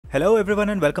Hello everyone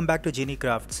and welcome back to Genie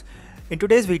Crafts. In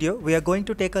today's video, we are going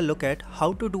to take a look at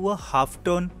how to do a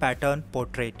halftone pattern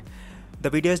portrait. The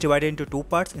video is divided into two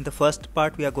parts. In the first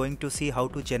part, we are going to see how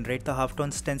to generate the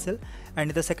halftone stencil,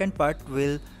 and in the second part,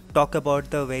 we'll talk about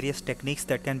the various techniques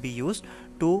that can be used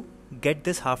to get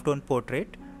this halftone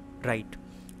portrait right.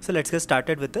 So let's get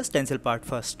started with the stencil part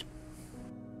first.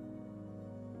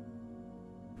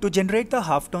 To generate the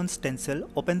halftone stencil,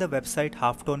 open the website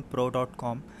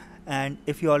halftonepro.com, and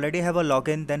if you already have a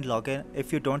login, then log in.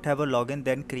 If you don't have a login,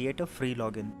 then create a free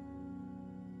login.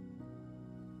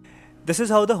 This is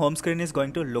how the home screen is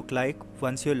going to look like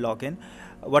once you log in.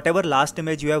 Whatever last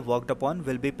image you have worked upon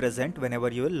will be present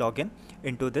whenever you will log in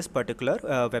into this particular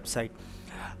website.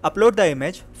 Upload the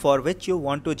image for which you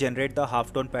want to generate the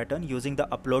halftone pattern using the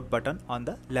upload button on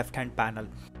the left hand panel.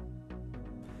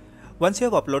 Once you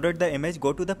have uploaded the image,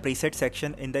 go to the preset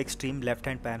section in the extreme left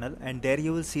hand panel, and there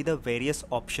you will see the various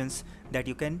options that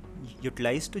you can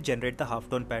utilize to generate the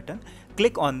halftone pattern.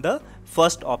 Click on the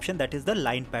first option, that is the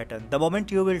line pattern. The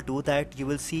moment you will do that, you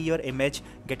will see your image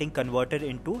getting converted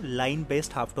into line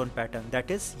based halftone pattern. That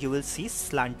is, you will see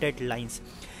slanted lines.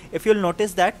 If you'll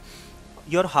notice that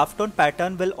your halftone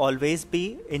pattern will always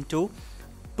be into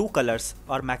two colors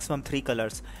or maximum three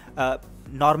colors.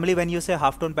 Normally when you say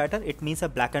halftone pattern, it means a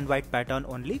black and white pattern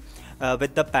only,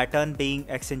 with the pattern being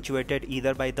accentuated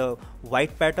either by the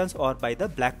white patterns or by the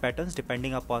black patterns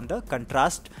depending upon the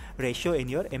contrast ratio in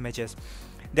your images.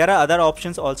 There are other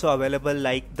options also available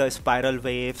like the spiral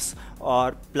waves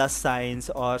or plus signs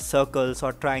or circles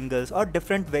or triangles or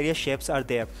different various shapes are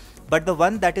there. But the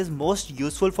one that is most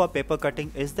useful for paper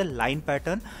cutting is the line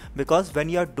pattern, because when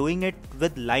you are doing it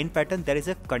with line pattern, there is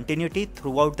a continuity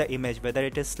throughout the image, whether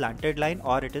it is slanted line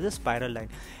or it is a spiral line.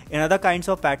 In other kinds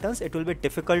of patterns, it will be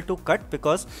difficult to cut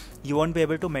because you won't be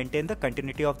able to maintain the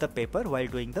continuity of the paper while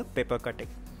doing the paper cutting.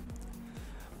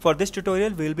 For this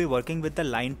tutorial, we will be working with the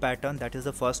line pattern, that is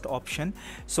the first option.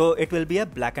 So it will be a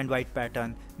black and white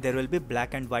pattern. There will be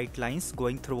black and white lines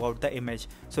going throughout the image.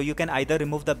 So you can either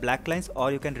remove the black lines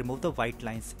or you can remove the white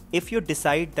lines. If you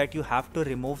decide that you have to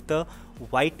remove the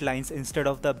white lines instead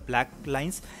of the black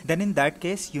lines, then in that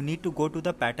case you need to go to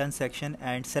the pattern section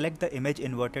and select the image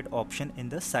inverted option in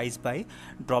the size by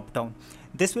drop down.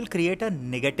 This will create a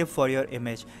negative for your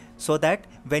image, so that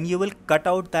when you will cut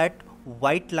out that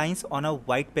white lines on a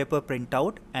white paper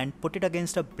printout and put it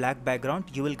against a black background,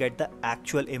 you will get the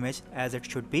actual image as it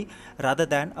should be, rather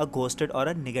than a ghosted or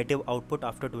a negative output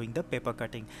after doing the paper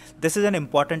cutting. This is an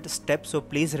important step, so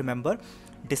please remember,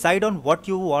 decide on what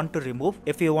you want to remove.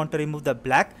 If you want to remove the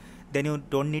black, then you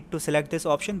don't need to select this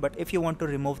option, but if you want to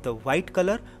remove the white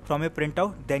color from your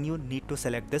printout, then you need to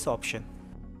select this option.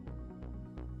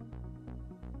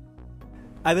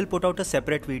 I will put out a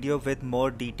separate video with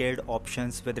more detailed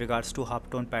options with regards to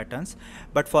halftone patterns,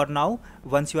 but for now,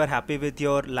 once you are happy with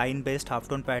your line based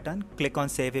halftone pattern, click on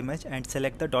save image and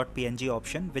select the .png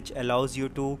option, which allows you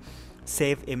to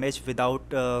save image without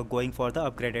going for the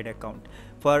upgraded account.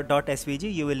 For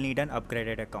 .svg, you will need an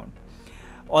upgraded account.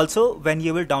 Also, when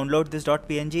you will download this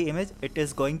 .png image, it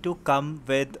is going to come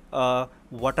with a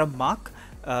watermark.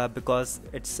 Because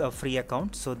it's a free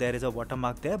account, so there is a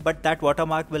watermark there, but that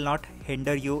watermark will not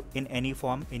hinder you in any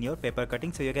form in your paper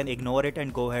cutting, so you can ignore it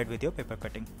and go ahead with your paper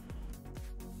cutting.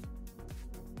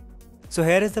 So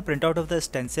here is the printout of the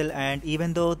stencil, and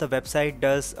even though the website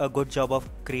does a good job of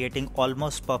creating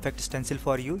almost perfect stencil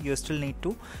for you, you still need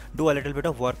to do a little bit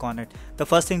of work on it. The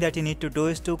first thing that you need to do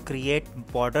is to create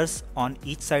borders on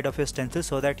each side of your stencil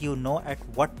so that you know at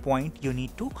what point you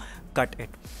need to cut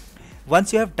it.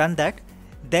 Once you have done that,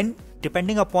 then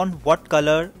depending upon what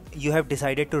color you have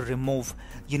decided to remove,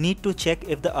 you need to check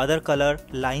if the other color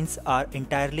lines are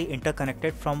entirely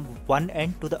interconnected from one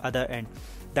end to the other end.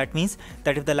 That means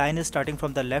that if the line is starting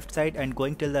from the left side and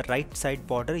going till the right side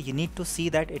border, you need to see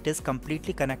that it is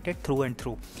completely connected through and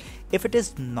through. If it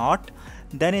is not,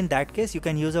 then in that case you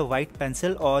can use a white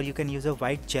pencil or you can use a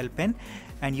white gel pen,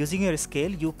 and using your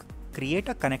scale you create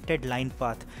a connected line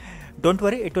path. Don't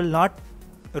worry, it will not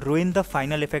ruin the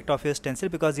final effect of your stencil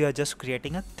because you are just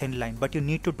creating a thin line, but you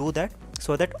need to do that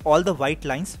so that all the white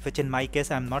lines, which in my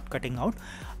case I am not cutting out,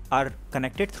 are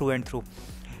connected through and through.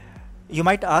 You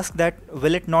might ask that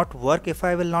will it not work if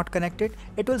I will not connect it?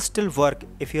 It will still work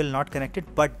if you will not connect it,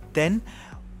 but then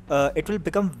it will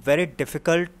become very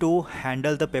difficult to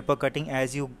handle the paper cutting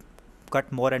as you cut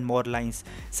more and more lines.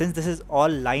 Since this is all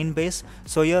line based,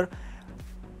 so your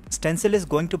stencil is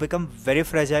going to become very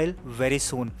fragile very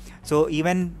soon. So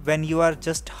even when you are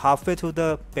just halfway through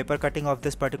the paper cutting of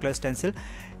this particular stencil,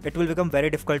 it will become very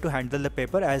difficult to handle the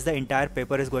paper, as the entire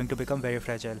paper is going to become very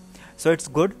fragile. So it's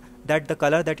good that the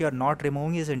color that you are not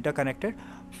removing is interconnected,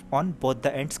 on both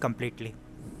the ends completely.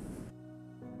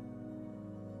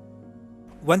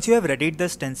 Once you have readied the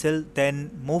stencil,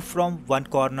 then move from one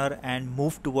corner and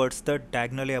move towards the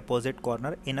diagonally opposite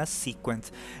corner in a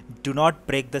sequence. Do not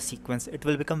break the sequence. It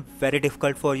will become very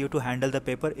difficult for you to handle the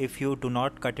paper if you do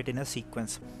not cut it in a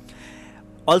sequence.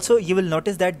 Also, you will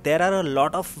notice that there are a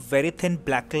lot of very thin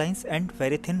black lines and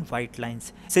very thin white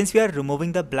lines. Since we are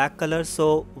removing the black color,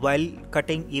 so while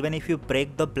cutting, even if you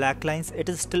break the black lines, it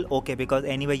is still okay, because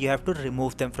anyway you have to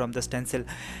remove them from the stencil.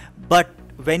 But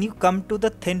when you come to the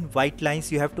thin white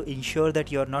lines, you have to ensure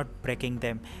that you are not breaking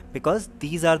them, because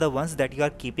these are the ones that you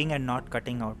are keeping and not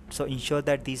cutting out. So ensure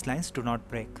that these lines do not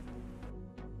break.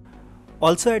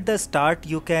 Also, at the start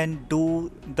you can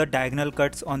do the diagonal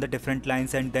cuts on the different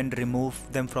lines and then remove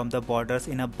them from the borders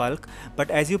in a bulk.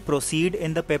 But as you proceed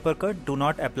in the paper cut, do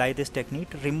not apply this technique.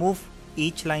 Remove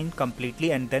each line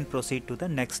completely and then proceed to the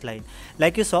next line.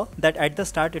 Like you saw that at the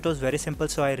start it was very simple,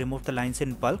 so I removed the lines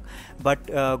in bulk, but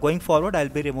going forward I'll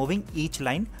be removing each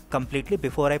line completely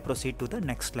before I proceed to the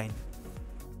next line.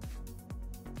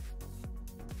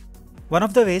 One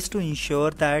of the ways to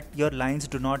ensure that your lines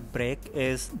do not break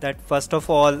is that first of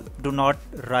all, do not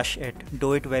rush it.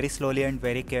 Do it very slowly and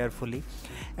very carefully.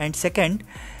 And second,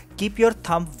 keep your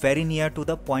thumb very near to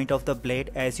the point of the blade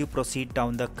as you proceed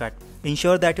down the cut.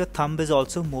 Ensure that your thumb is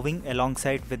also moving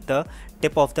alongside with the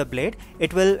tip of the blade.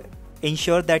 It will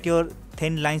ensure that your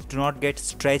thin lines do not get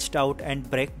stretched out and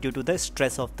break due to the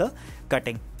stress of the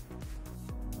cutting.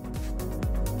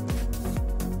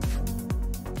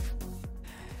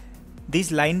 These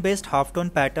line-based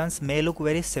halftone patterns may look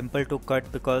very simple to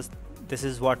cut because this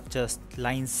is what just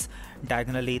lines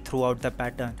diagonally throughout the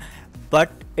pattern, but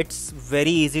it's very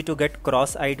easy to get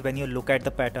cross-eyed when you look at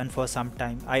the pattern for some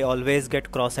time. I always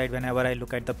get cross-eyed whenever I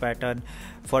look at the pattern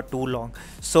for too long.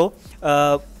 So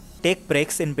take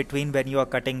breaks in between when you are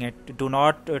cutting it. Do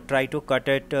not try to cut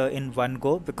it in one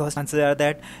go, because chances are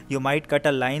that you might cut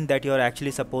a line that you are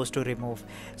actually supposed to remove.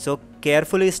 So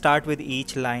carefully start with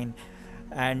each line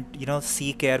and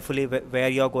see carefully where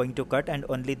you are going to cut, and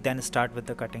only then start with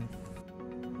the cutting.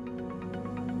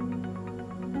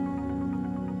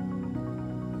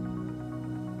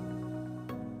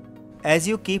 As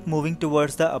you keep moving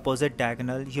towards the opposite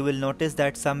diagonal, you will notice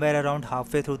that somewhere around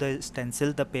halfway through the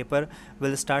stencil, the paper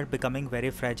will start becoming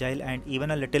very fragile and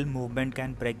even a little movement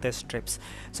can break the strips.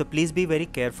 So please be very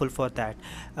careful for that,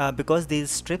 because these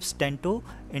strips tend to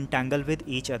entangle with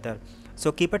each other.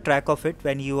 So keep a track of it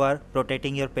when you are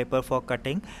rotating your paper for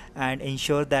cutting, and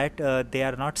ensure that they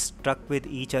are not stuck with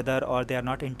each other or they are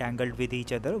not entangled with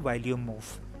each other while you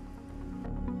move.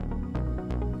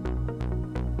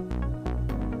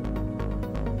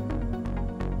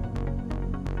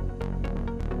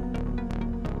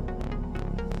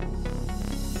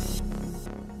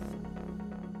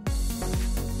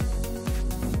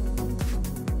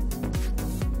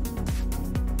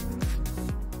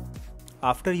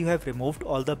 After you have removed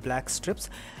all the black strips,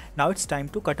 now it's time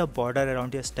to cut a border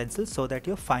around your stencil so that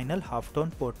your final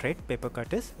halftone portrait paper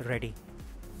cut is ready.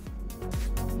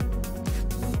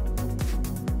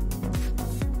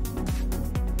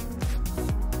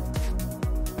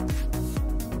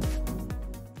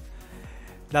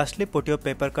 Lastly, put your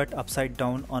paper cut upside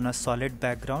down on a solid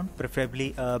background,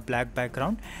 preferably a black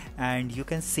background, and you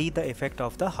can see the effect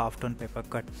of the halftone paper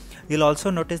cut. You'll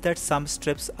also notice that some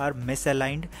strips are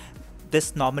misaligned.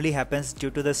 This normally happens due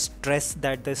to the stress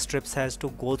that the strips has to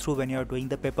go through when you are doing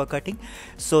the paper cutting.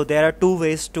 So there are two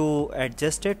ways to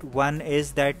adjust it. One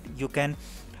is that you can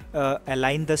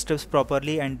align the strips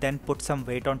properly and then put some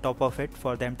weight on top of it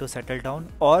for them to settle down,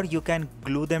 or you can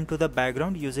glue them to the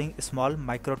background using small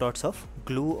micro dots of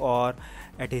glue or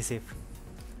adhesive.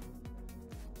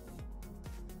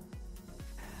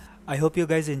 I hope you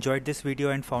guys enjoyed this video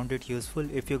and found it useful.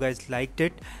 If you guys liked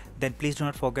it, then please do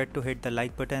not forget to hit the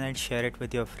like button and share it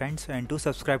with your friends, and do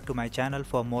subscribe to my channel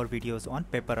for more videos on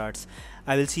paper arts.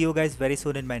 I will see you guys very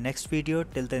soon in my next video.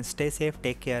 Till then, stay safe,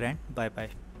 take care, and bye bye.